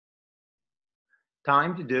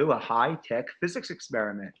Time to do a high-tech physics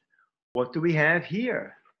experiment. What do we have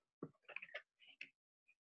here?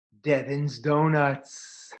 Devin's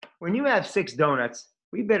donuts. When you have 6 donuts,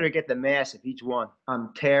 we better get the mass of each one.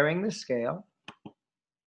 I'm tearing the scale.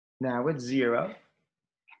 Now it's 0.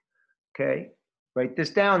 Okay, write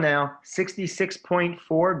this down now.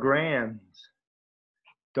 66.4 grams.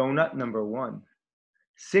 Donut number 1.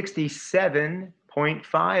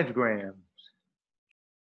 67.5 grams.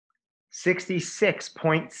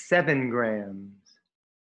 66.7 grams.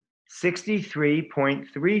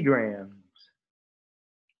 63.3 grams.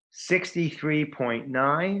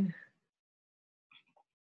 63.9.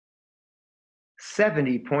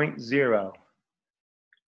 70.0.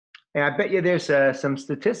 And I bet you there's some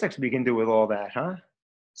statistics we can do with all that, huh?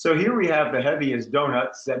 So here we have the heaviest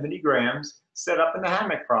donut, 70 grams, set up in the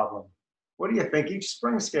hammock problem. What do you think each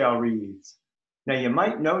spring scale reads? Now you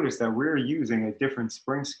might notice that we're using a different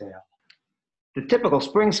spring scale. The typical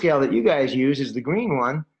spring scale that you guys use is the green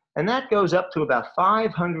one, and that goes up to about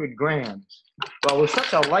 500 grams. Well, with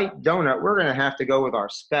such a light donut, we're gonna have to go with our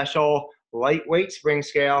special lightweight spring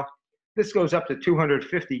scale. This goes up to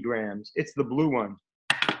 250 grams. It's the blue one.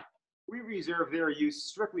 We reserve their use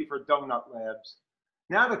strictly for donut labs.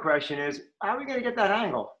 Now the question is, how are we gonna get that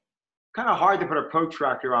angle? Kind of hard to put a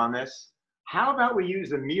protractor on this. How about we use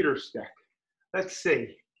the meter stick? Let's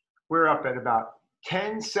see, we're up at about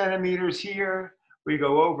 10 centimeters here. We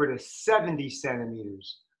go over to 70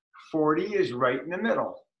 centimeters. 40 is right in the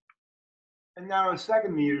middle. And now a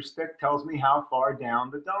second meter stick tells me how far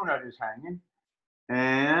down the donut is hanging.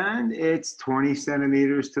 And it's 20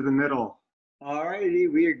 centimeters to the middle. All righty,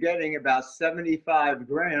 we are getting about 75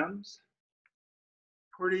 grams.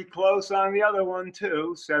 Pretty close on the other one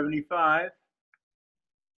too, 75.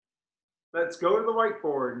 Let's go to the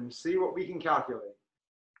whiteboard and see what we can calculate.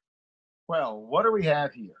 Well, what do we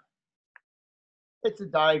have here? It's a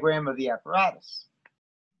diagram of the apparatus.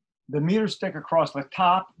 The meter stick across the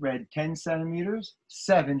top read 10 centimeters,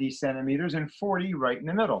 70 centimeters, and 40 right in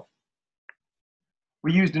the middle.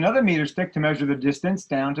 We used another meter stick to measure the distance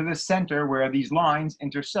down to the center where these lines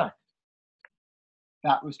intersect.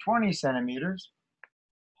 That was 20 centimeters.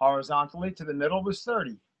 Horizontally to the middle was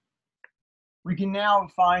 30. We can now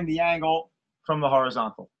find the angle from the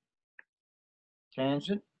horizontal.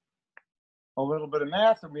 Tangent, a little bit of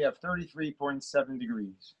math, and we have 33.7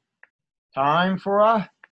 degrees. Time for a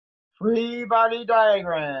free body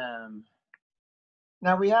diagram.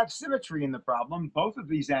 Now we have symmetry in the problem. Both of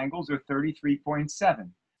these angles are 33.7.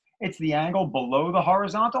 It's the angle below the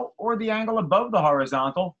horizontal or the angle above the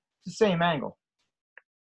horizontal. It's the same angle.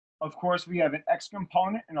 Of course, we have an x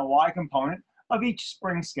component and a y component of each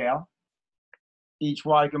spring scale. Each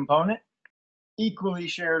y component equally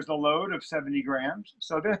shares the load of 70 grams,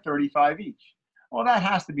 so they're 35 each. Well, that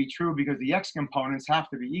has to be true because the x components have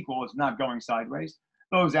to be equal. It's not going sideways.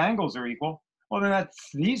 Those angles are equal. Well, then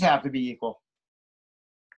these have to be equal.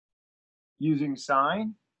 Using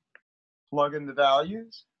sine, plug in the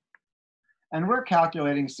values, and we're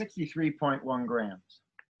calculating 63.1 grams.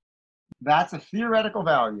 That's a theoretical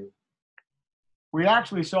value. We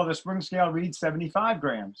actually saw the spring scale read 75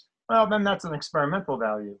 grams. Well, then that's an experimental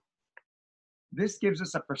value. This gives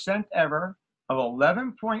us a percent error of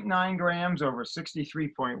 11.9 grams over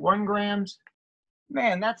 63.1 grams.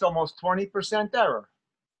 Man, that's almost 20% error.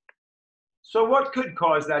 So what could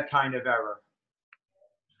cause that kind of error?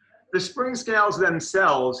 The spring scales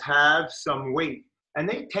themselves have some weight, and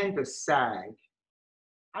they tend to sag.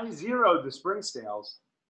 I zeroed the spring scales,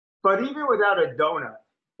 but even without a donut,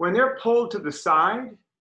 when they're pulled to the side,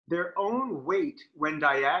 their own weight when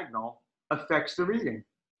diagonal affects the reading.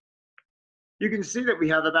 You can see that we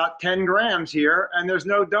have about 10 grams here, and there's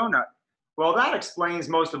no donut. Well, that explains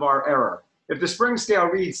most of our error. If the spring scale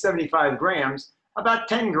reads 75 grams, about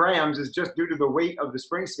 10 grams is just due to the weight of the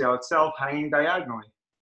spring scale itself hanging diagonally.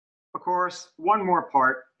 Of course, one more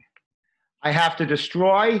part. I have to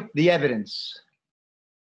destroy the evidence.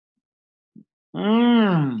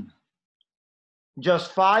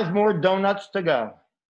 Just 5 more donuts to go.